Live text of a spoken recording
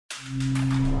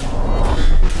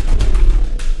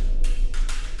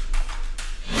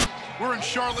We're in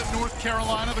Charlotte, North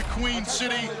Carolina, the Queen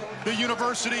City, the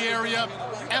university area.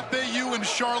 FAU and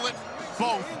Charlotte,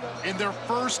 both in their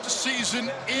first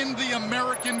season in the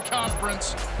American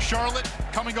Conference. Charlotte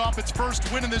coming off its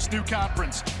first win in this new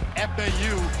conference.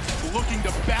 FAU looking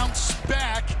to bounce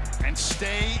back and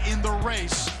stay in the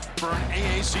race for an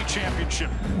AAC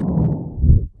championship.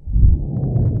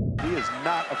 He is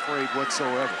not afraid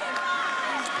whatsoever.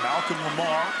 Malcolm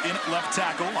Lamar in at left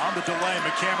tackle on the delay.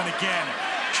 McCammon again.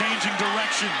 Changing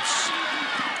directions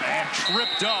and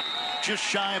tripped up just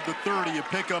shy of the 30, a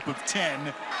pickup of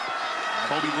 10.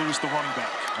 Kobe Lewis, the running back.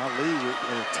 Ali,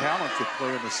 a talented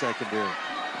player in the secondary.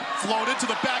 Floated to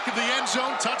the back of the end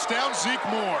zone. Touchdown, Zeke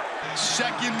Moore.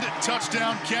 Second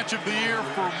touchdown catch of the year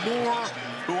for Moore,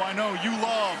 who I know you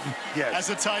love as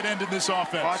a tight end in this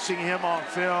offense. Watching him on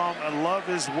film, I love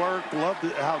his work, love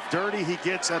how dirty he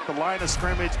gets at the line of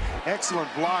scrimmage.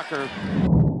 Excellent blocker.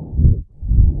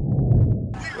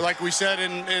 Like we said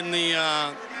in the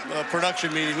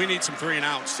production meeting, we need some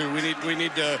 3-and-outs too. We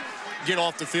need to get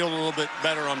off the field a little bit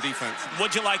better on defense.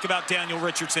 What'd you like about Daniel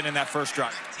Richardson in that first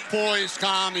drive? Poised,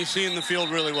 calm, he's seeing the field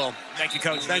really well. Thank you,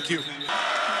 Coach. Thank you. On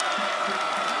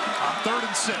 3rd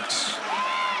and 6,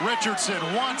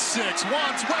 Richardson wants 6,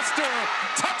 wants Wester,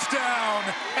 touchdown,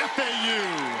 FAU.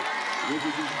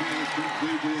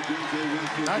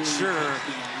 Not sure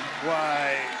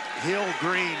why Hill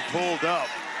Green pulled up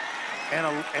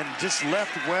and just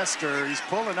left Wester. He's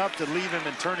pulling up to leave him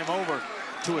and turn him over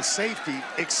to a safety,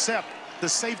 except the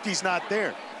safety's not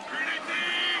there.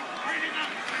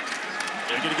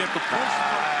 They're going to get the push.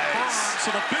 Nice.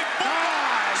 So the big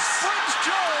ball springs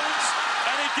Jones,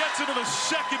 and he gets into the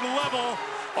second level,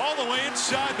 all the way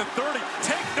inside the 30.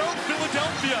 Take note,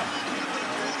 Philadelphia.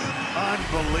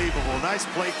 Unbelievable. Nice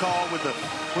play call with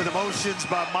the motions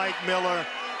by Mike Miller,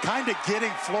 kind of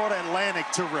getting Florida Atlantic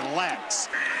to relax.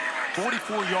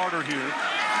 44-yarder here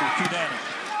for Kudani.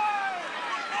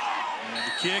 And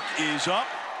the kick is up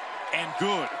and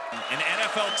good. An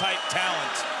NFL-type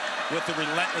talent with the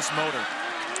relentless motor.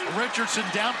 Richardson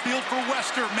downfield for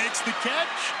Wester, makes the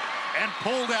catch and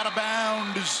pulled out of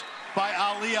bounds by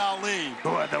Ali.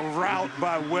 Boy, the route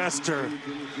by Wester.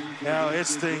 Now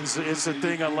it's a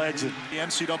thing of legend. The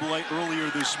NCAA earlier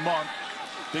this month,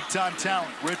 big-time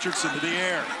talent. Richardson to the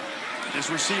air. His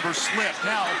receiver slipped,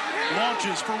 now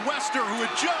launches for Wester, who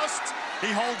adjusts.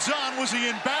 He holds on. Was he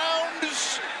in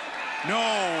bounds?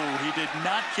 No, he did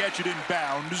not catch it in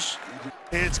bounds.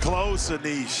 It's close,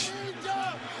 Anish.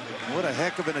 What a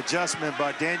heck of an adjustment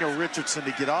by Daniel Richardson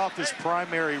to get off his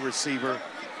primary receiver.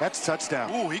 That's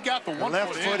touchdown. Ooh, he got the one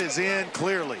left foot is in,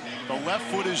 clearly. The left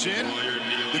foot is in.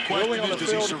 The question is,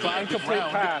 does he survive the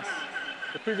ground? Pass.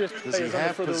 The previous play does he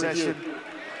have possession? Review.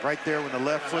 Right there when the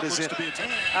left foot is in.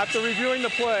 After reviewing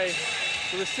the play,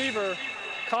 the receiver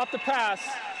caught the pass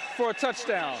for a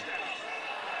touchdown.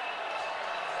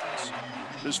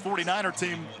 This 49er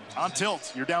team on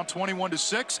tilt. You're down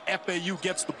 21-6. FAU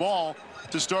gets the ball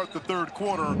to start the third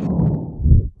quarter.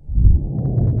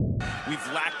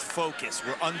 We've lacked focus.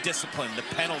 We're undisciplined. The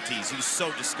penalties. He was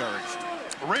so discouraged.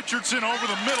 Richardson over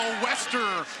the middle.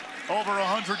 Wester over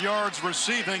 100 yards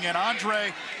receiving. And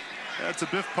Andre, that's a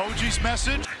Biff Poggi's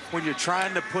message. When you're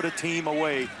trying to put a team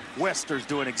away, Wester's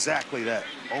doing exactly that.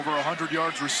 Over 100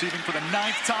 yards receiving for the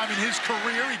 9th time in his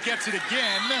career. He gets it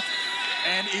again.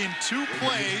 And in 2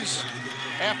 plays,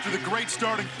 after the great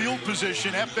starting field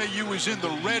position, FAU is in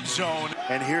the red zone.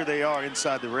 And here they are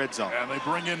inside the red zone. And they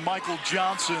bring in Michael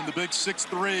Johnson, the big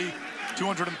 6'3",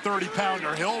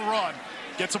 230-pounder. He'll run,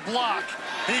 gets a block.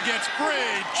 He gets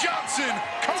free. Johnson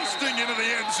coasting into the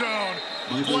end zone.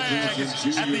 Flag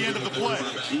at the end of the play.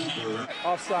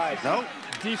 Offside. Nope.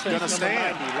 Defense gonna number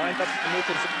stand. 90 lined up to make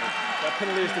it. That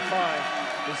penalty is declined.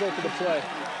 Result of the play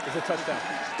is a touchdown.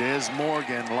 Des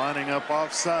Morgan lining up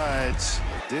offsides.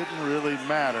 Didn't really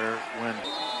matter when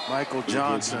Michael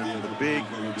Johnson, the big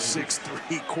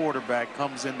 6'3" quarterback,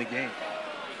 comes in the game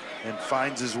and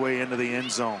finds his way into the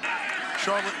end zone.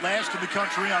 Charlotte last in the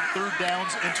country on 3rd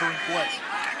downs entering play.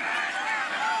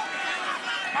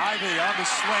 Ivy on the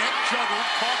slant, juggled,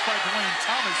 caught by Dwayne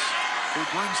Thomas, who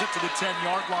brings it to the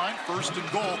 10-yard line, 1st and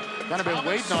goal. Kind of been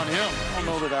waiting on him. I don't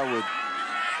know that I would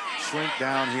shrink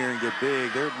down here and get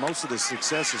big. Most of the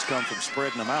successes come from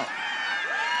spreading them out.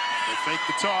 They fake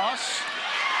the toss.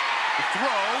 The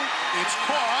throw, it's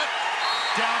caught.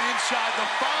 Down inside the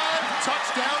 5,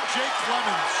 touchdown, Jake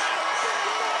Clemens.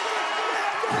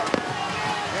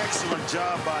 Excellent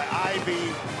job by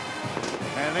Ivy.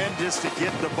 And then just to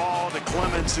get the ball to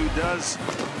Clemens, who does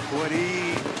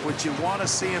what you want to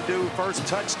see him do. First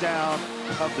touchdown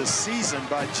of the season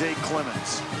by Jake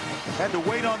Clemens. Had to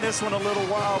wait on this one a little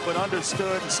while, but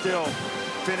understood and still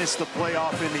finished the play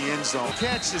off in the end zone.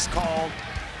 Catch is called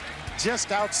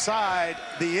just outside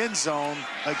the end zone,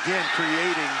 again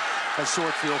creating a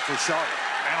short field for Charlotte.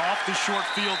 And off the short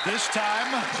field this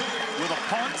time with a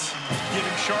punt,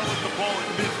 giving Charlotte the ball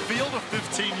at midfield, a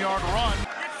 15-yard run.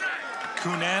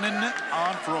 Cunanan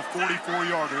on for a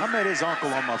 44-yarder. I met his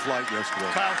uncle on my flight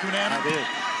yesterday. Kyle Cunanan. I did.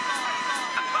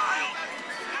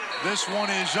 This one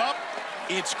is up.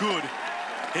 It's good.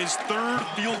 His third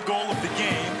field goal of the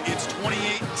game. It's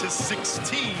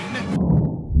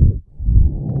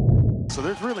 28-16. So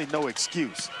there's really no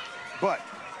excuse. But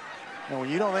when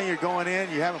you don't think you're going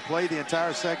in, you haven't played the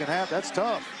entire second half, that's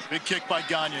tough. Big kick by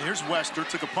Gagne. Here's Wester.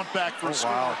 Took a punt back for a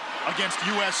score against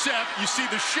USF. You see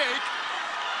the shake.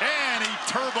 And he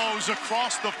turbos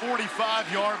across the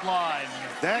 45-yard line.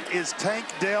 That is Tank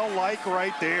Dell-like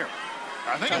right there.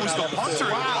 I think it was the punter.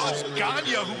 Wow. It was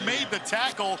Gagne who made the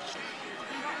tackle.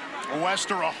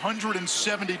 Wester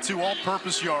 172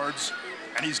 all-purpose yards.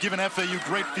 And he's given FAU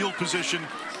great field position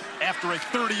after a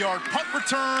 30-yard punt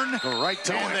return. Go right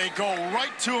to him. And they go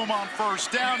right to him on first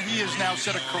down. He has now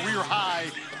set a career high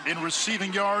in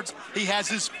receiving yards. He has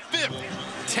his fifth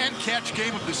 10-catch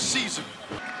game of the season.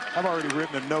 I've already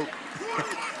written a note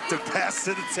to pass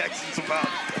to the Texans about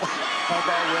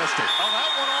Wester. Oh,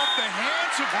 that one off the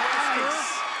hands of Wester,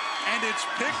 and it's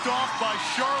picked off by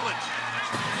Charlotte.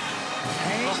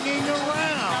 Hanging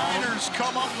around. Niners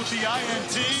come up with the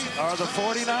INT. Are the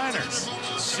 49ers.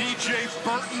 C.J.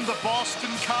 Burton, the Boston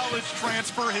College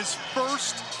transfer, his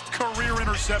first career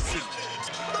interception.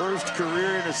 First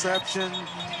career interception,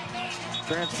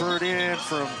 transferred in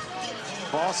from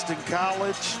Boston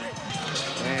College.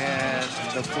 And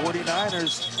the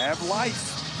 49ers have life.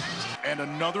 And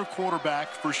another quarterback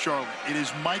for Charlotte. It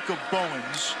is Micah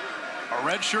Bowens, a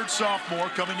redshirt sophomore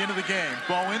coming into the game.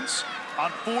 Bowens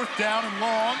on fourth down and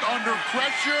long, under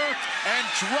pressure, and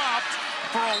dropped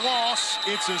for a loss.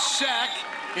 It's a sack.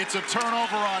 It's a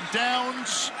turnover on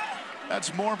downs.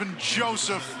 That's Morvin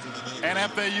Joseph, and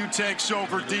FAU takes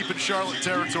over deep in Charlotte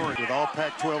territory. With all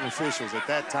Pac-12 officials at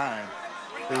that time,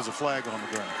 there was a flag on the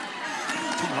ground.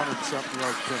 200-something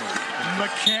yard penalty.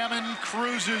 McCammon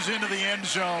cruises into the end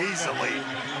zone. Easily.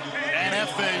 And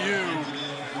FAU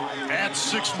adds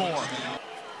 6 more.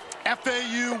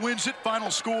 FAU wins it.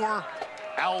 Final score,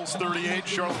 Owls 38,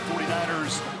 Charlotte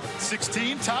 49ers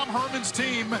 16. Tom Herman's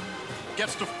team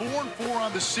gets to 4-4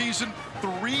 on the season,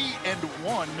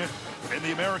 3-1 in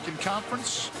the American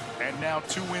Conference, and now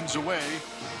 2 wins away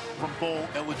from bowl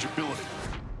eligibility.